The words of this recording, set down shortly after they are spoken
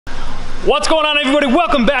What's going on, everybody?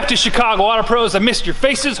 Welcome back to Chicago Auto Pros. I missed your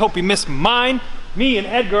faces, hope you missed mine. Me and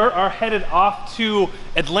Edgar are headed off to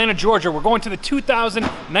Atlanta, Georgia. We're going to the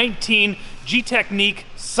 2019 Gtechniq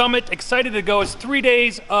Summit. Excited to go. It's 3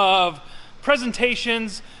 days of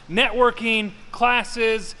presentations, networking,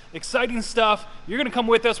 classes, exciting stuff. You're gonna come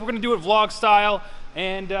with us. We're gonna do it vlog style,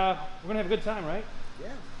 and we're gonna have a good time, right? Yeah,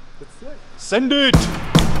 let's do it. Send it!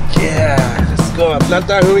 Yeah, let's go.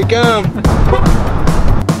 Atlanta, here we come.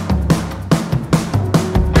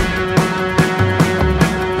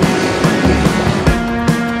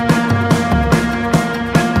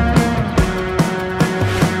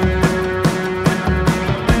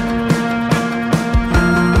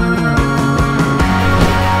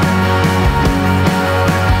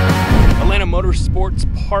 Sports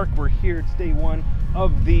Park. We're here. It's day one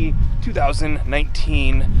of the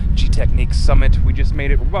 2019 Gtechniq Summit. We just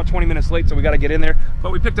made it. We're about 20 minutes late, so we got to get in there.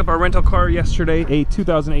 But we picked up our rental car yesterday, a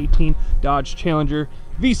 2018 Dodge Challenger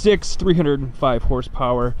V6, 305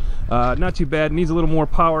 horsepower. Not too bad. Needs a little more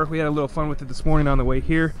power. We had a little fun with it this morning on the way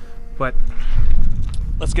here, but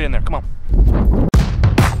let's get in there. Come on.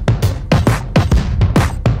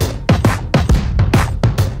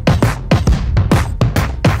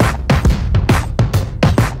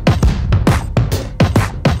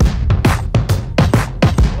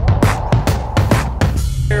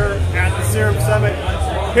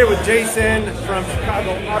 Here with Jason from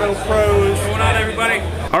Chicago Auto Pros. What's going on, everybody?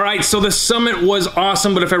 All right, so the summit was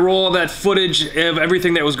awesome, but if I roll all that footage of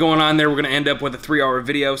everything that was going on there, we're gonna end up with a 3-hour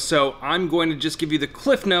video. So I'm going to just give you the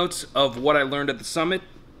cliff notes of what I learned at the summit.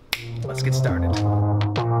 Let's get started.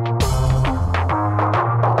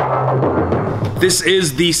 This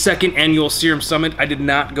is the second annual Serum Summit. I did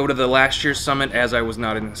not go to the last year's summit as I was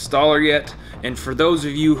not an installer yet. And for those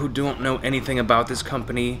of you who don't know anything about this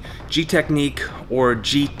company, Gtechniq or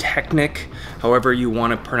Gtechniq, however you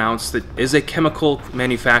want to pronounce it, is a chemical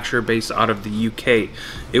manufacturer based out of the UK.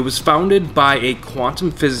 It was founded by a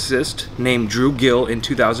quantum physicist named Drew Gill in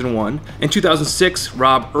 2001. In 2006,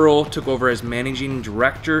 Rob Earl took over as managing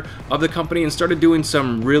director of the company and started doing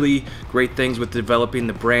some really great things with developing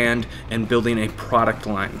the brand and building a product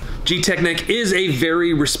line. Gtechniq is a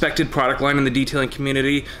very respected product line in the detailing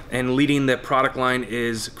community, and leading the product line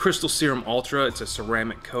is Crystal Serum Ultra. It's a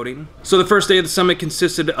ceramic coating. So the first day of the summit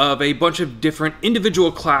consisted of a bunch of different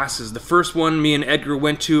individual classes. The first one me and Edgar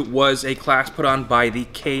went to was a class put on by the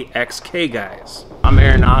KXK guys. I'm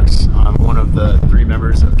Aaron Knox. I'm one of the 3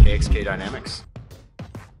 members of KXK Dynamics.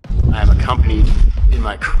 I am accompanied in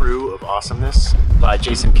my crew of awesomeness by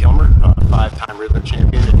Jason Kilmer, a 5-time Riddler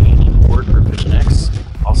champion and Andy Ward for Vision X,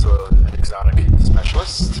 also an exotic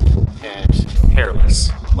specialist, and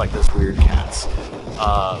hairless, like those weird cats.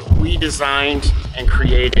 We designed and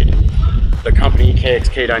created the company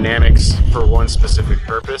KXK Dynamics for one specific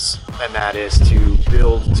purpose, and that is to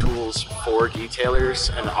build tools for detailers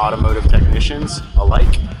and automotive technicians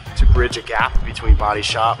alike to bridge a gap between body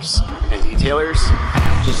shops and detailers.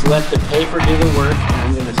 Just let the paper do the work, and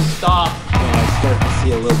I'm going to stop when I start to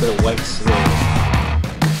see a little bit of white swirl.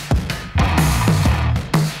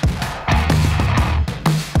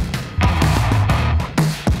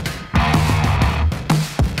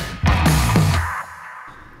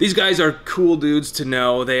 These guys are cool dudes to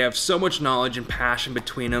know. They have so much knowledge and passion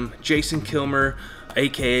between them. Jason Kilmer,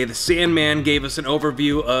 aka the Sandman, gave us an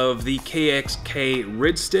overview of the KXK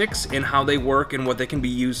RID sticks and how they work and what they can be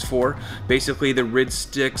used for. Basically, the RID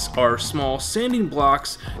sticks are small sanding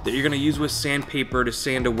blocks that you're going to use with sandpaper to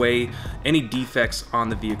sand away any defects on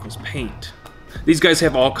the vehicle's paint. These guys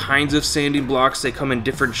have all kinds of sanding blocks. They come in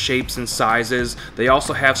different shapes and sizes. They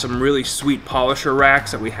also have some really sweet polisher racks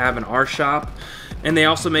that we have in our shop. And they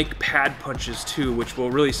also make pad punches too, which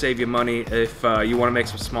will really save you money if you want to make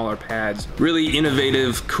some smaller pads. Really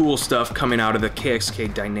innovative, cool stuff coming out of the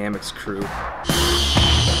KXK Dynamics crew.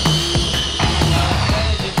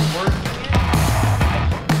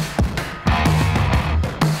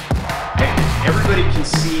 Everybody can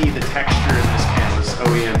see the texture in this canvas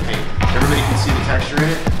OEM paint. Everybody can see the texture in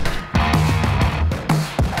it.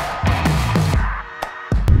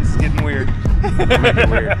 This is getting weird.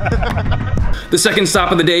 Weird. The second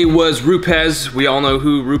stop of the day was Rupes. We all know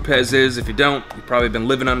who Rupes is. If you don't, you've probably been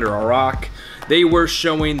living under a rock. They were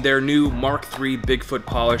showing their new Mark III Bigfoot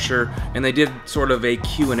polisher, and they did sort of a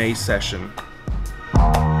Q&A session.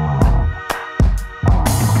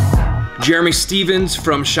 Jeremy Stevens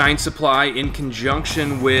from Shine Supply, in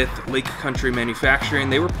conjunction with Lake Country Manufacturing,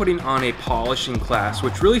 they were putting on a polishing class,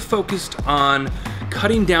 which really focused on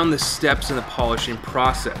cutting down the steps in the polishing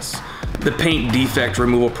process. The paint defect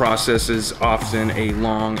removal process is often a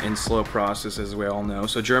long and slow process, as we all know.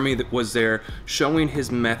 So Jeremy was there showing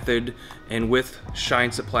his method, and with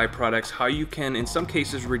Shine Supply products, how you can, in some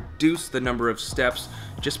cases, reduce the number of steps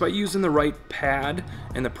just by using the right pad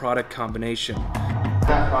and the product combination.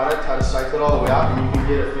 That product, how to cycle it all the way out, and you can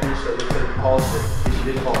get a finish that looks like you polished it, because you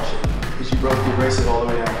didn't polish it, because you broke the abrasive all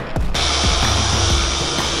the way down.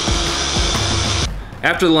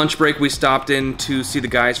 After the lunch break, we stopped in to see the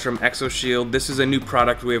guys from ExoShield. This is a new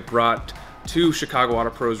product we have brought to Chicago Auto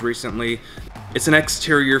Pros recently. It's an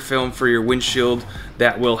exterior film for your windshield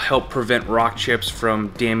that will help prevent rock chips from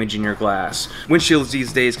damaging your glass. Windshields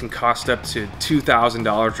these days can cost up to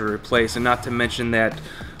 $2,000 to replace, and not to mention that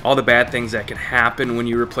all the bad things that can happen when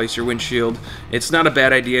you replace your windshield. It's not a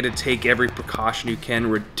bad idea to take every precaution you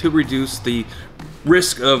can to reduce the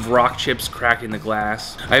risk of rock chips cracking the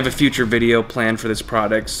glass. I have a future video planned for this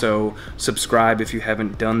product, so subscribe if you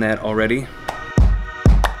haven't done that already.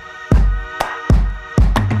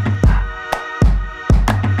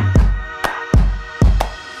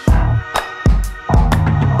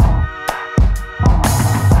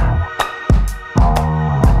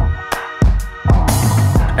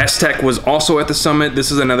 S2E23 was also at the summit.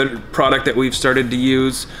 This is another product that we've started to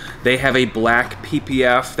use. They have a black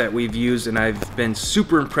PPF that we've used, and I've been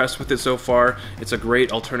super impressed with it so far. It's a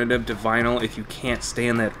great alternative to vinyl if you can't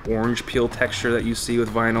stand that orange peel texture that you see with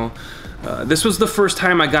vinyl. This was the first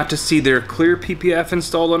time I got to see their clear PPF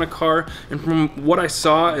installed on a car, and from what I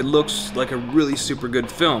saw, it looks like a really super good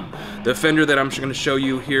film. The fender that I'm going to show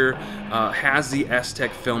you here has the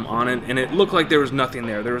S2E23 film on it, and it looked like there was nothing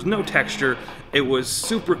there. There was no texture. It was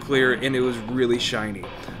super clear, and it was really shiny.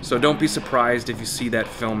 So don't be surprised if you see that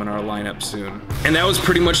film in our lineup soon. And that was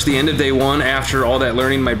pretty much the end of day one. After all that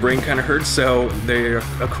learning, my brain kind of hurt, so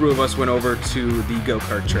a crew of us went over to the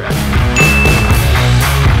go-kart track.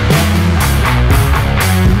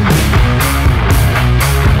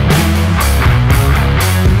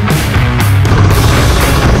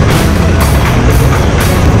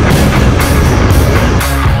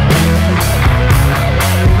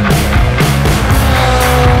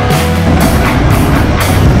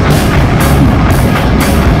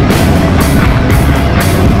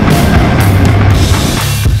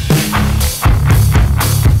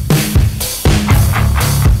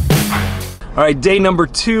 All right, day number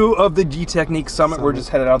 2 of the Gtechniq Summit. We're just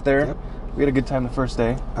headed out there. Yep. We had a good time the first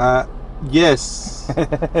day. Yes.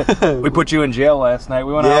 We put you in jail last night.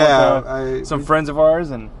 We went out with some friends of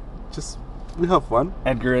ours, and we have fun.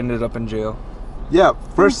 Edgar ended up in jail. Yeah,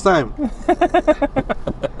 first time.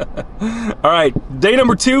 All right, day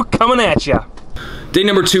number 2 coming at ya. Day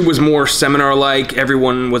number 2 was more seminar-like.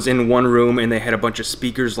 Everyone was in one room, and they had a bunch of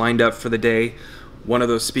speakers lined up for the day. One of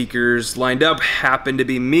those speakers lined up happened to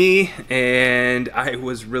be me, and I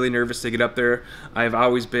was really nervous to get up there. I've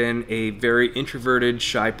always been a very introverted,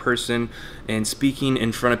 shy person, and speaking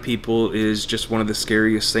in front of people is just one of the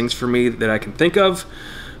scariest things for me that I can think of.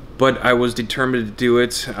 But I was determined to do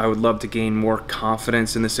it. I would love to gain more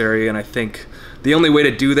confidence in this area, and I think the only way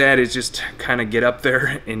to do that is just kind of get up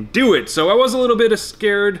there and do it. So I was a little bit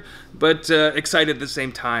scared, but excited at the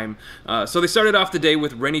same time. So they started off the day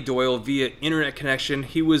with Rennie Doyle via internet connection.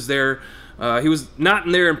 He was there. He was not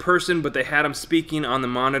there in person, but they had him speaking on the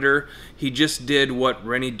monitor. He just did what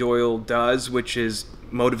Rennie Doyle does, which is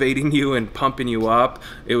motivating you and pumping you up.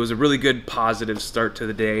 It was a really good positive start to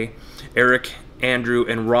the day. Eric, Andrew,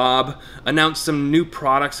 and Rob announced some new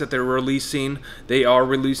products that they're releasing. They are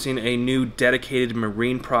releasing a new dedicated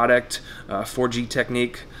marine product for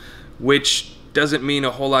Gtechniq, which doesn't mean a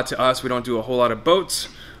whole lot to us. We don't do a whole lot of boats.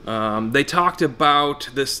 They talked about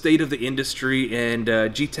the state of the industry and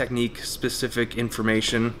Gtechniq specific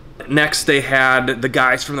information. Next, they had the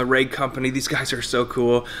guys from the Reg Company. These guys are so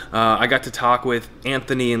cool. I got to talk with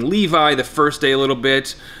Anthony and Levi the first day a little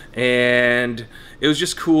bit, and it was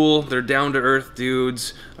just cool. They're down-to-earth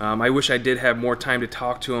dudes. I wish I did have more time to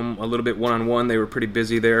talk to them a little bit one-on-one. They were pretty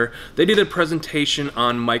busy there. They did a presentation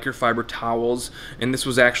on microfiber towels, and this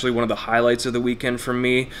was actually one of the highlights of the weekend for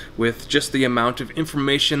me, with just the amount of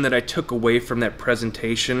information that I took away from that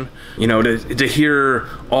presentation. You know, to hear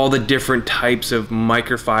all the different types of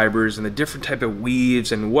microfibers and the different type of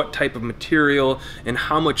weaves and what type of material and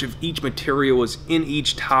how much of each material is in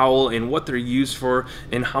each towel and what they're used for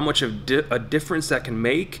and how much of a difference that can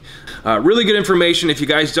make. Really good information. If you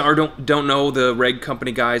guys don't know the Reg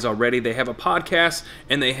Company guys already, they have a podcast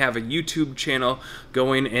and they have a YouTube channel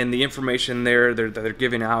going, and the information there that they're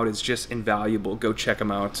giving out is just invaluable. Go check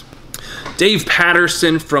them out. Dave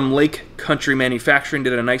Patterson from Lake Country Manufacturing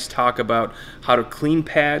did a nice talk about how to clean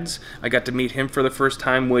pads. I got to meet him for the first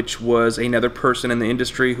time, which was another person in the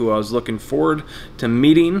industry who I was looking forward to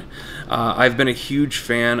meeting. I've been a huge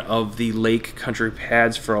fan of the Lake Country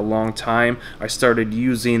pads for a long time. I started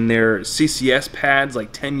using their CCS pads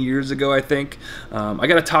like 10 years ago, I think. I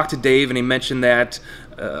got to talk to Dave, and he mentioned that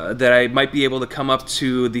I might be able to come up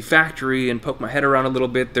to the factory and poke my head around a little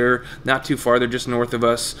bit. They're not too far. They're just north of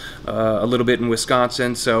us, a little bit in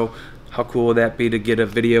Wisconsin. So how cool would that be to get a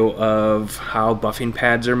video of how buffing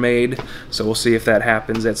pads are made? So we'll see if that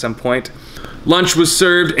happens at some point. Lunch was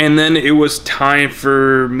served, and then it was time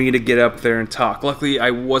for me to get up there and talk. Luckily,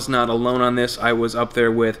 I was not alone on this. I was up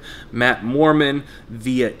there with Matt Moorman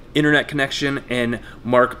via internet connection and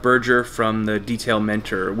Mark Berger from the Detail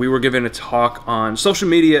Mentor. We were given a talk on social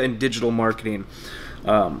media and digital marketing.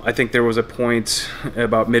 I think there was a point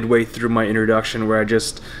about midway through my introduction where I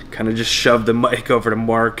just kind of shoved the mic over to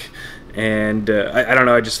Mark, and I don't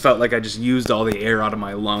know, I just felt like I just used all the air out of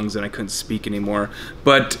my lungs and I couldn't speak anymore.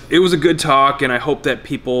 But it was a good talk, and I hope that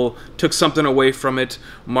people took something away from it.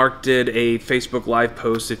 Mark did a Facebook Live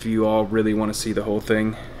post. If you all really want to see the whole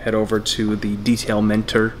thing, head over to the Detail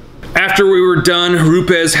Mentor. After we were done,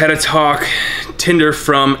 Rupes had a talk, Tinder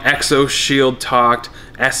from Exo Shield talked,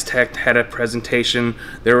 S-Tech had a presentation.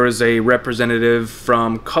 There was a representative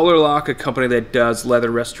from Color Lock, a company that does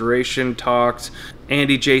leather restoration, talked.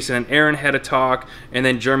 Andy, Jason, and Aaron had a talk, and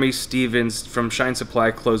then Jeremy Stevens from Shine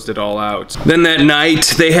Supply closed it all out. Then that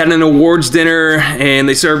night, they had an awards dinner, and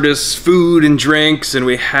they served us food and drinks, and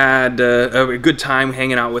we had a good time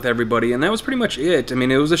hanging out with everybody, and that was pretty much it. I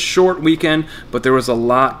mean, it was a short weekend, but there was a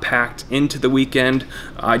lot packed into the weekend.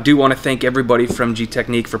 I do want to thank everybody from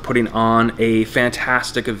Gtechniq for putting on a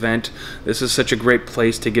fantastic event. This is such a great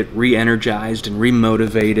place to get re-energized and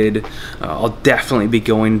re-motivated. I'll definitely be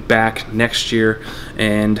going back next year,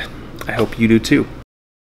 and I hope you do too.